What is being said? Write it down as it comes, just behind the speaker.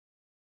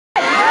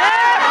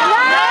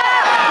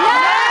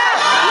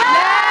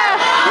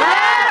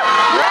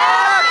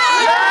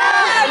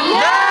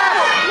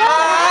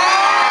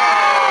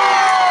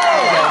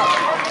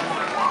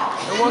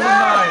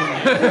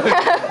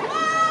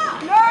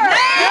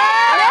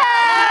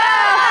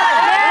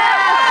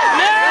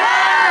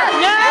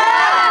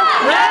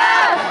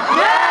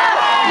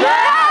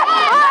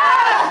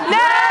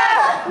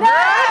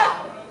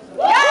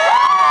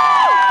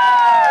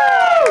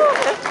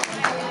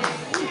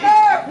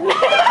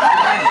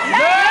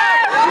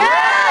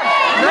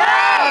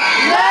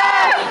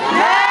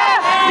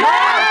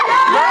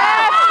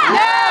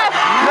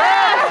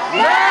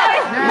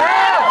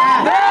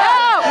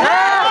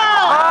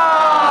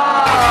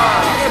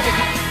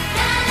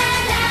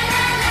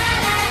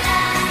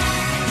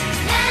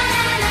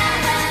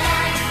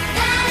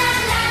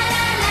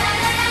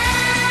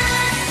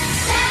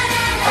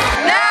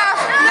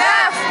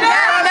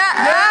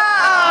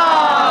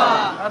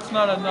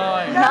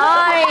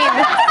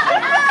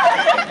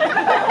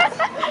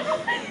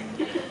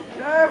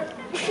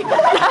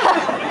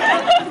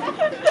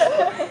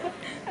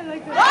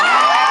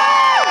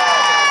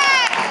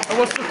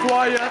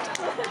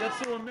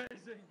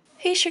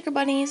Hey Sugar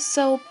Bunnies,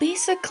 so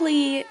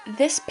basically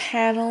this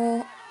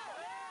panel,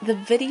 the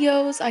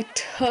videos I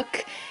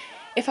took,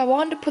 if I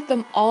wanted to put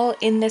them all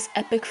in this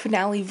epic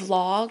finale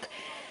vlog,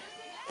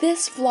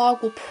 this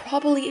vlog will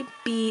probably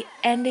be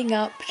ending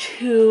up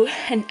to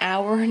an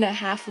hour and a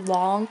half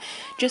long,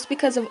 just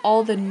because of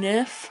all the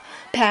NIF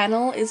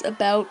panel is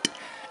about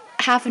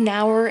half an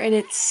hour in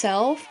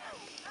itself.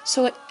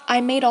 So I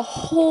made a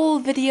whole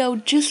video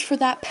just for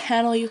that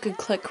panel. You can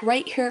click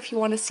right here if you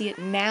want to see it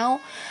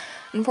now.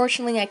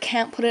 Unfortunately, I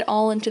can't put it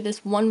all into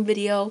this one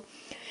video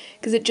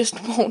because it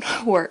just won't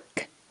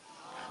work.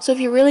 So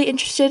if you're really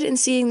interested in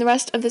seeing the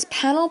rest of this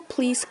panel,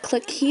 please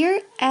click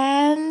here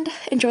and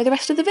enjoy the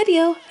rest of the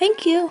video.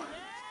 Thank you.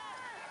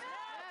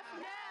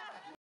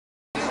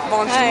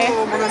 Hi.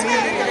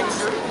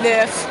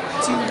 NIF.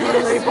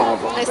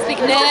 I speak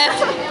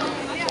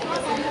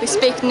NIF. We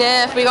speak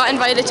NIF. We got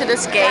invited to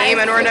this game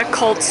and we're in a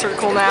cult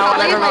circle now.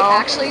 And I don't know.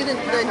 Actually, the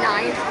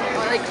ninth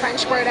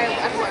French word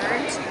I've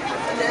learned.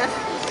 NIF.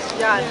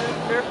 Yeah,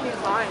 they're pretty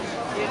fine.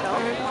 You know,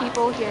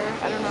 people here.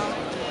 I don't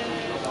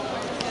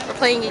know. We're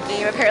playing a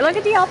game up here. Look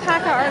at the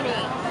alpaca army.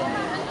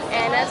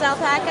 Anna's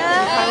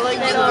alpaca.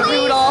 Little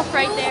Rudolph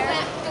right there.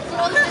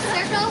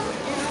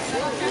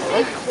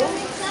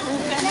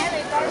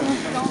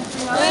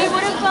 Hey,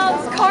 what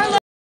about Carla?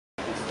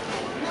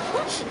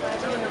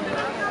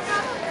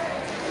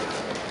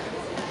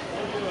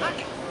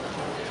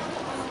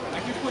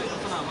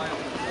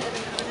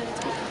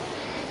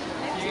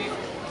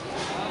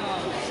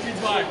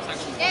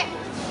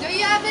 Do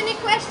you have any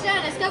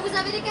questions? Est-ce que vous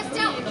avez des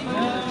questions?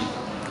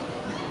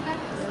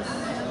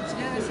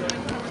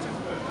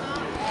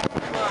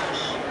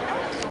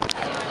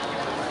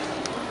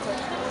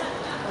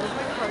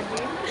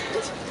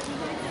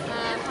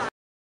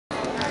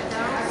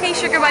 Hey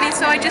Sugar Bunnies,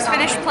 so I just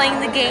finished playing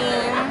the game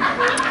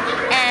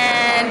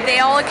and they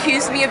all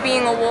accused me of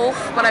being a wolf,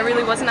 but I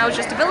really wasn't. I was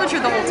just a villager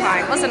the whole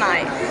time, wasn't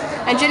I?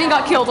 And Jenny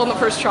got killed on the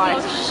first try.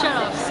 Oh, shut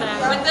up, Sam.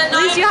 At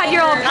least you had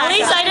your alpaca. At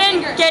least I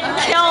didn't get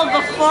killed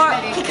before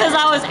because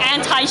I was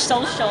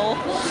anti-social.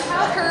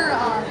 Her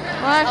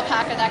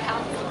alpaca, that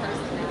counts as a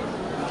person.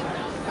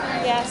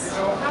 Yes.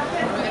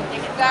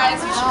 Guys,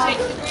 you should take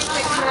the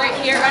picture right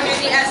here under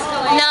the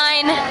escalator.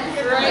 9.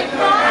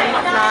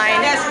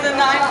 9. Yes, the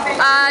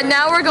 9.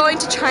 Now we're going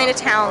to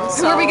Chinatown.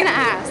 So Who are we gonna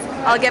ask?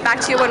 I'll get back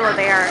to you when we're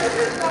there.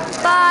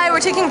 Bye. We're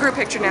taking a group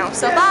picture now.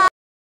 So bye.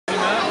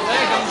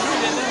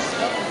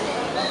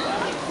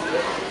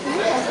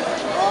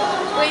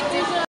 Wait,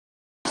 there's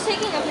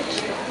taking a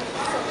picture.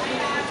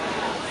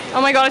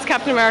 Oh my God, it's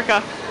Captain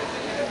America.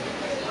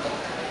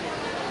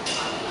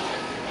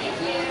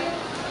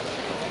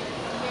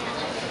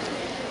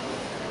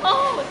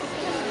 Oh!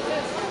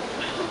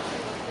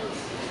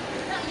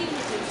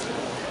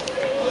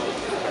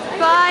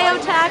 Bye,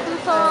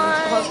 Otakuthon.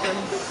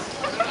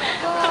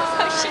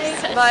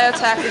 Bye,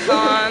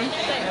 Otakuthon.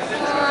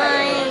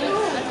 Bye.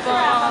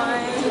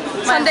 Bye.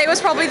 Sunday was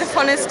probably the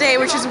funnest day,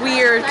 which is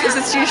weird because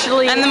it's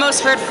usually and the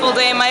most hurtful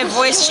day. My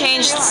voice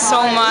changed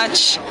so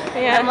much.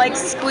 Yeah. I'm like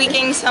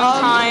squeaking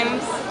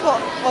sometimes.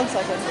 1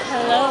 second.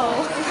 Hello.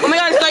 Oh my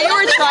God!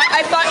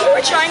 I thought you were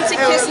trying to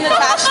kiss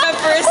Natasha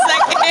for a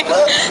second.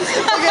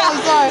 Okay,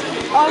 I'm sorry.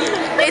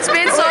 It's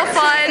been so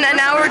fun, and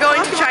now we're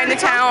going to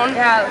Chinatown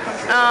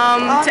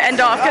to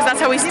end off because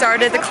that's how we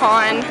started the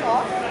con.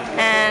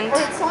 And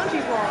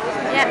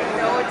yeah.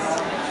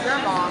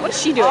 What is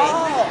she doing?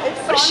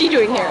 What is she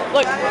doing here?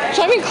 Look, she's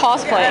not even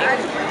cosplaying.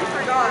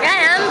 Yeah,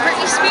 I am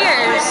Britney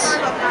Spears.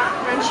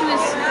 When she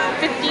was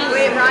 15.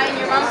 Wait, Ryan,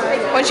 your mom's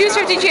big. When she was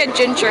 15, she had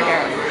ginger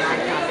hair.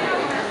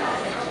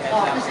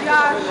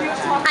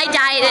 I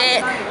dyed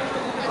it.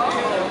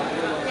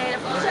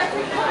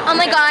 Oh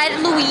my God,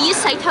 Louise,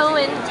 Saito,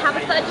 and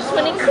Tabitha just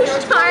went in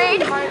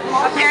Couche-Tard.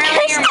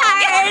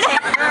 Couche-Tard!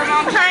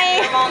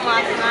 Hi.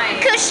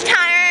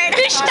 Couche-Tard!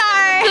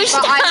 Couche-Tard!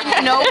 But I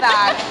didn't know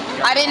that.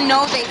 I didn't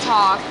know they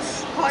talked.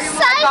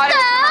 Saito!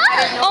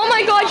 Oh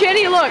my God,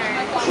 Jenny, look!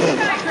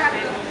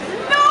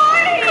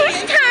 Noise!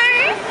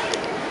 Couche-Tard!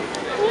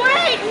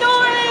 Wait,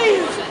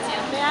 noise!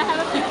 May I have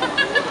a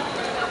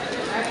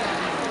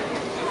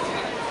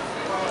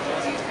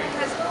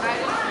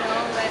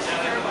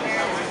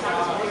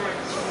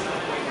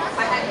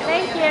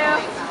Thank you.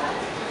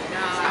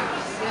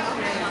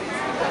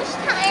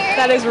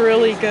 That is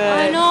really good.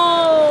 I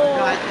know.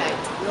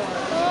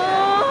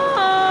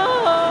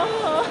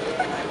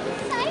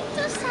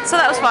 So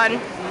that was fun.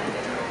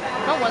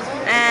 That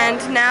wasn't.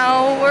 And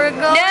now we're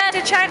going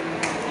to China.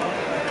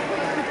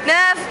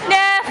 Nef,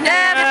 Nef,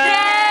 Nef,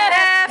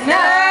 Nef,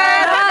 Nef.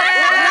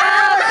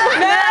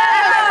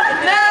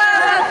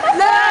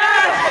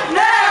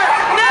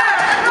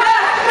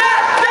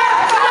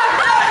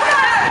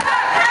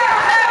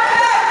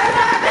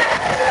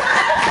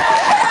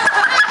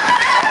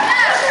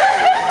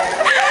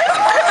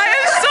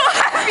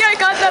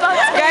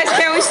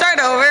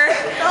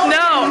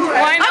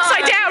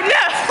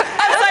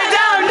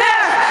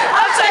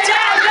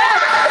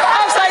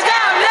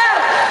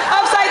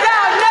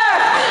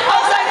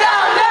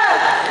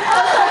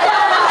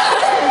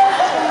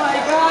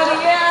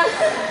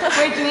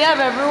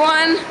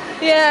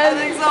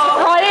 Ryan.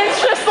 Ryan's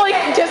just like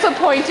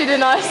disappointed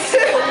in us.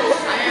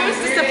 Who's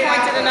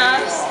disappointed in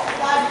us?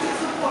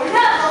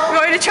 We're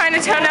going to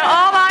Chinatown now.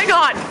 Oh my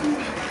god.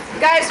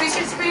 Guys, we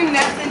should scream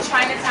Nest in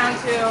Chinatown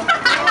too.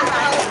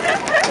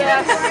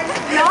 Yes.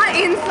 Not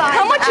inside.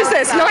 How much is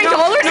this? $9? No,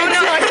 It's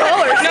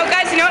 $9. No,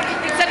 guys, you know what?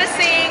 Instead of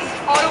saying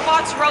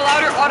Autobots roll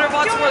out or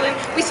Autobots roll in,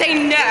 we say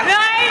Nest.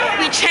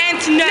 We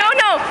chant Nest.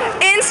 No.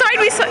 Inside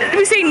we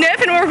say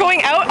nif and we're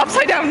going out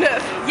upside down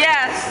nif.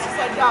 Yes.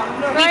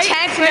 We Right?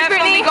 chant Right, Nest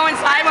when we Brittany? go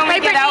inside. When we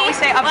Right, get out, we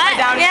say upside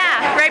down.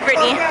 Yeah, right,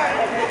 Brittany.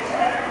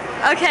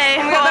 Okay,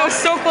 We got well, those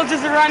circles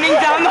just running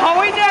down the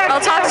hallway there. I'll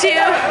talk to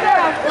you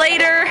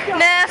later.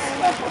 Nif.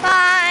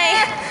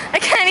 Bye. I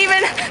can't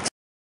even.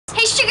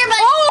 Hey, Sugar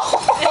Bunnies!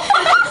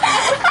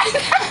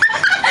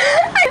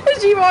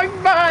 She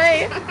walked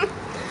by.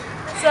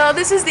 So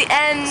this is the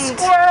end.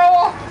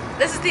 Squirrel.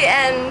 This is the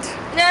end.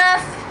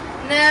 Nuff.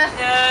 Nuff.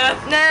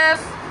 Nif.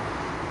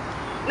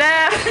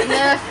 Nif.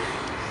 Nuff.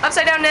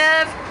 Upside down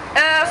nif.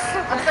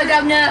 Upside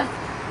down nuff.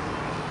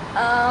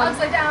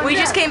 Upside down We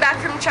just came back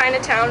from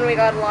Chinatown and we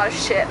got a lot of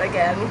shit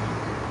again.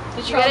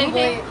 Did you get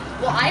anything?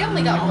 Well, I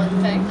only got one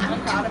thing.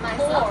 I'm proud of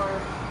myself.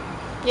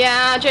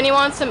 Yeah, Jenny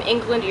wants some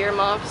England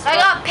earmuffs. I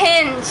got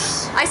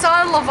pins. I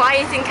saw a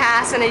Leviathan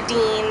cast and a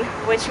Dean,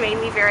 which made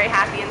me very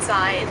happy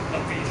inside.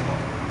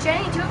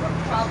 Jenny, do you have a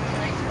problem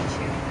when I touch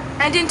you?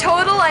 And in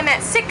total, I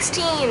met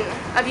 16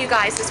 of you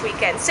guys this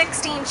weekend.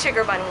 16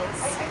 Sugar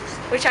Bunnies,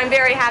 which I'm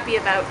very happy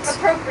about.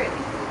 Appropriately.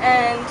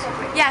 And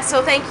yeah,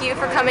 so thank you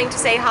for coming to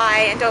say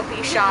hi and don't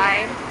be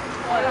shy.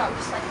 Oh, no,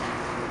 just like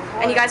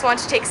that. And you guys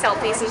wanted to take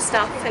selfies and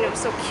stuff, and it was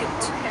so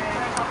cute.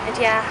 And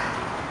yeah.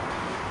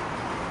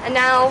 And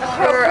now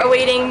we're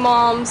awaiting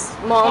mom's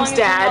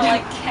dad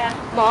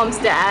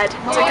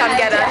to come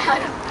get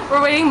us.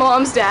 We're waiting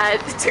mom's dad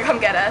to come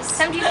get us.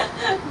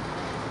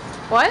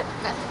 What?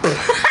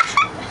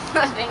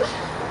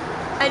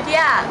 And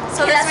yeah,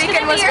 so this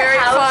weekend was very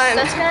fun.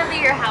 That's gonna be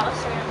your house.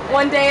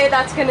 One day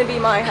that's gonna be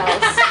my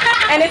house.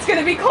 And it's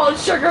gonna be called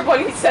Sugar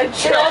Bunny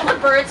Central. All the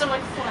birds are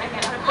like flying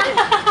out of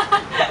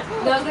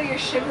it. Those are your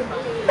Sugar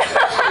Bunnies.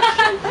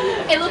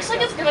 It looks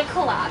like it's gonna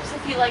collapse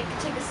if you like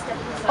take a step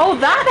inside. Oh,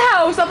 that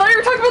house! I thought you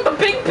were talking about the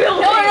big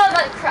building. No,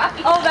 that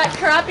crappy. Oh, that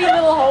crappy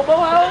little hobo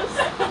house?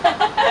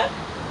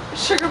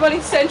 Sugar Bunny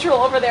Central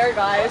over there,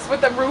 guys,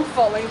 with the roof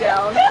falling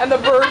down and the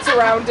birds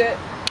around it.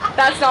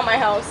 That's not my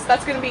house.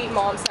 That's gonna be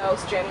mom's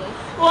house, Jenny.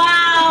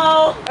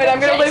 Wow. And I'm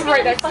gonna live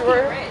right next to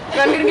her. rich. And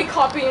I'm gonna be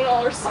copying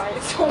all her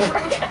signs over.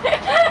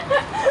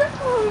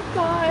 Oh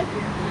god.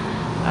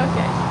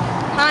 Okay.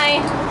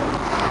 Hi.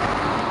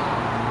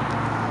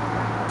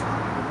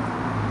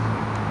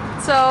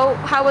 So,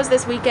 how was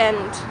this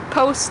weekend?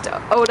 Post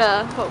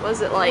Oda, what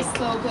was it like? It's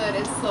so good.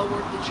 It's so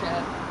worth the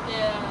trip.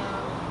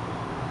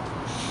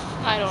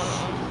 I don't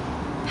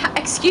know.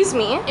 Excuse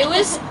me?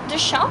 The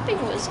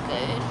shopping was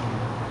good.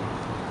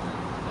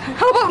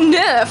 How about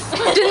NIF?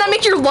 Didn't that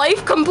make your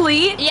life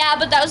complete? Yeah,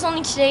 but that was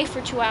only today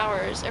for 2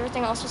 hours.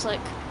 Everything else was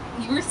like.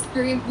 We were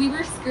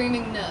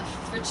screaming Nuff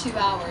for 2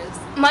 hours.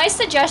 My I'm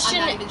suggestion.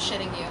 not even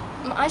shitting you.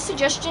 My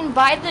suggestion: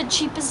 buy the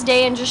cheapest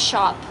day and just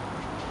shop.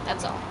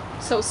 That's all.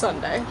 So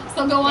Sunday.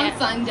 So go on Yeah.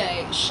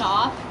 Sunday,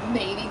 shop,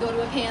 maybe go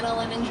to a panel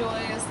and enjoy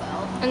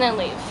yourself. And then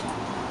leave.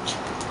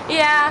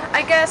 Yeah,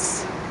 I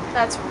guess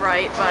that's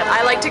right, but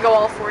I like to go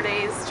all 4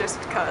 days just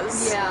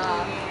because.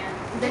 Yeah.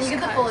 Then you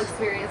get the full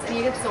experience and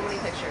you get so many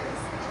pictures.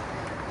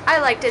 I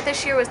liked it.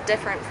 This year was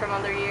different from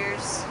other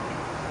years.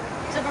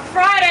 Except for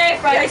Friday.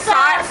 Friday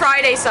sucked.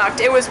 Friday sucked.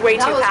 It was way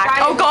That too was packed.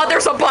 Friday Oh god,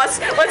 there's a bus.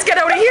 Let's get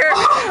out of here.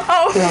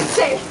 Oh.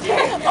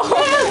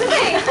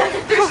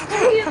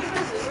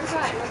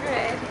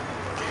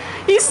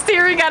 He's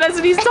staring at us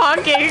and he's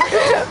talking. I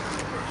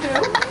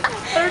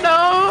don't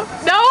know.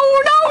 No.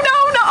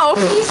 Oh.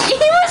 He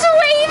was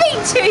waving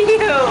to you.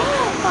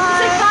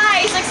 He's like, bye.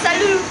 He's like,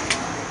 salut.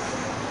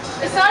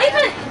 It's not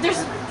even.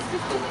 There's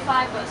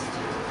 55 of us.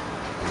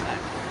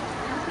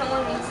 No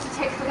one needs to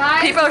take the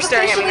Guys, People are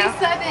staring at me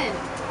officially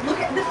now. 7. Look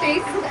at the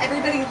faces of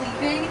everybody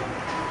leaving.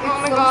 Oh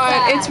my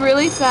god, it's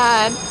really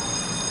sad.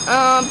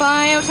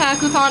 Bye,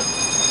 Otakuthon.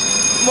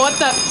 What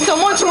the?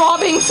 Someone's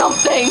robbing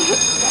something.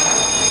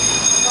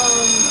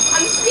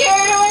 I'm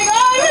scared. Oh my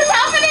god, what's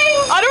happening?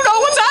 I don't know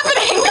what's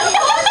happening.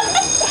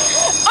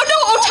 Oh no,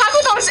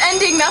 Otakuthon is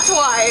ending, that's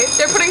why.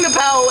 They're putting the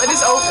bell, it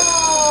is over.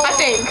 I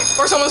think.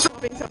 Or someone's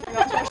robbing something,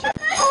 I'm not sure.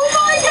 Oh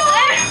my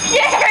god.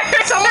 Yeah,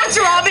 someone's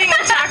robbing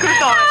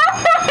Otakuthon.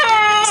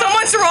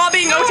 Someone's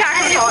robbing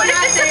Otakuthon.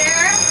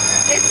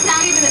 It's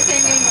not even a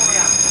thing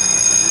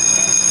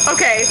anymore.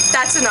 Okay,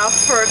 that's enough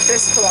for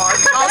this vlog.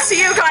 I'll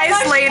see you guys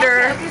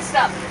later. Okay,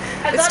 stop.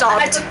 I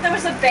stopped. thought there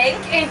was a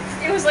bank and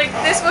it was like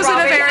This was a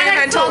robbing. very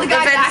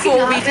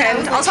eventful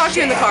weekend. I'll talk to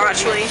you in the car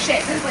actually.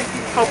 Shit, there's like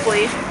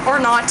Hopefully. Or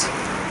not.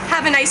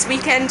 Have a nice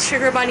weekend,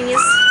 Sugar Bunnies.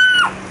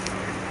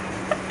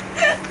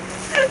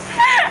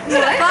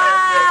 Bye!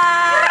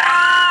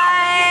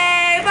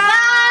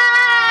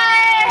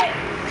 Bye!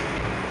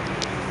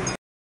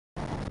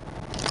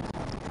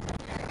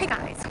 Hey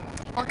guys,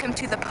 welcome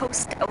to the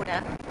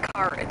post-Oda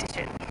car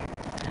edition.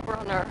 We're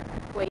on our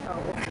Wait,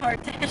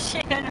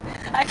 Kardashian.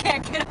 I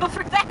can't get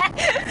over that.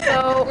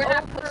 So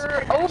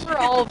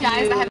overall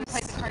Guys, I haven't views.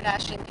 played the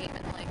Kardashian game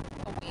in like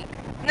a week.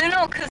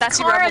 No, because That's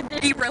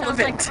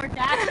irrelevant. Sounds like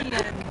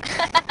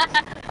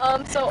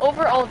Kardashian. So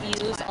overall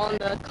views on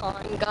the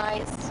con,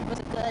 guys. Was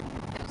it good?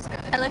 It was good.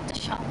 I like the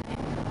shopping.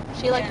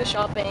 She liked the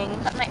shopping.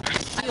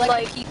 I like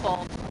like the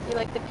people. You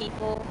like the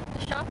people.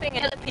 The shopping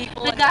and the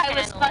people. The and guy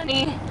the was panel.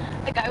 funny.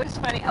 The guy was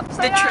funny.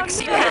 The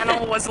Trixie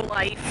panel was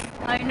life.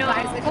 I know.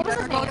 Guys, if you was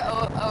ever his go to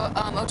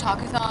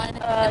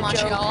Otakuthon in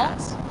Montreal,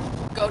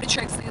 go to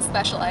Trixie's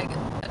special egg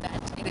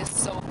event. It is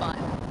so fun.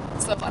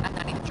 So fun. I'm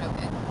not even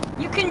joking.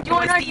 You can It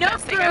join was our the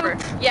best thing ever.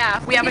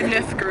 Yeah, We have a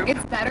NIF group.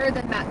 It's better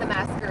than the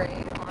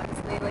masquerade,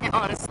 honestly. Like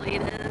Honestly,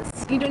 it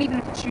is. you don't even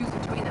have to choose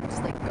between them.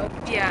 Just like go.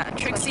 Yeah,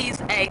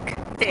 Trixie's egg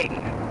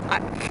thing.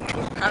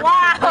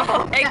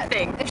 Wow. Egg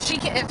thing. If she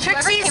can, if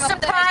Trixie's whoever came up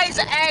with surprise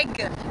that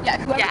idea, egg. yeah,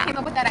 whoever Yeah. came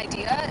up with that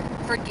idea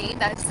for a game,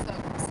 that is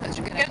such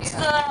a good It's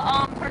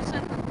idea. the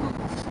person who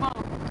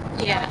smoked.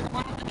 Yeah. The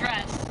one with the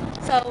dress.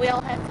 So we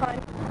all had fun.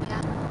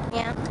 Yeah.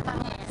 Yeah.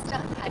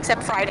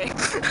 Except Friday.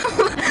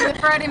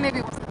 Friday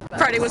maybe wasn't the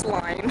best. Friday was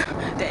line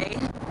day.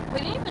 We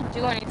didn't even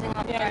do anything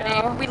on Yeah, I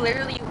Friday. know. We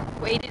literally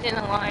waited in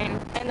a line.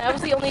 And that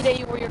was the only day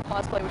you wore your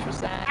cosplay, which was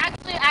sad.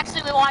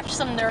 Actually, we watched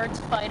some nerds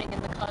fighting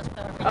in the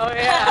cosplay. arena. Oh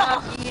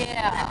yeah.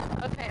 Yeah.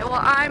 Okay, well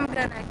I'm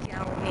gonna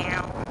go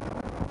now.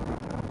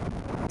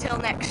 Till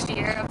next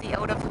year of the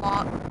Oda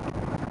vlog.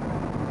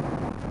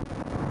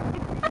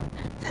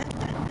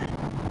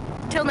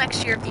 Till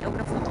next year of the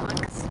Oda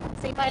vlogs.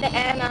 Say bye to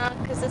Anna,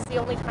 because it's the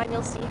only time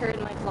you'll see her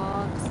in my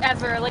vlogs.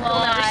 Ever. Like, we'll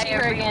never see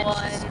her again.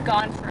 She's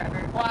gone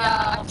forever. Wow.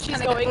 Yeah, She's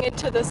kinda going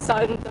into the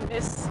sun, the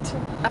mist.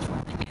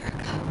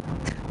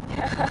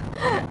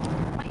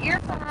 My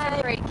earphones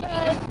are breaking.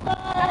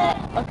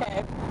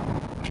 Okay.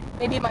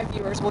 Maybe my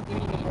viewers will give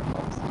me new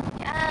earphones.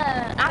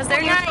 Yeah. Because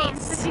they're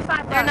nice.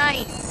 55 They're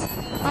nice.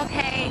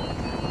 Okay.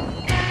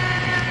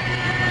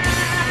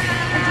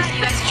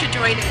 You guys should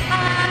join it.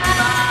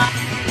 Bye.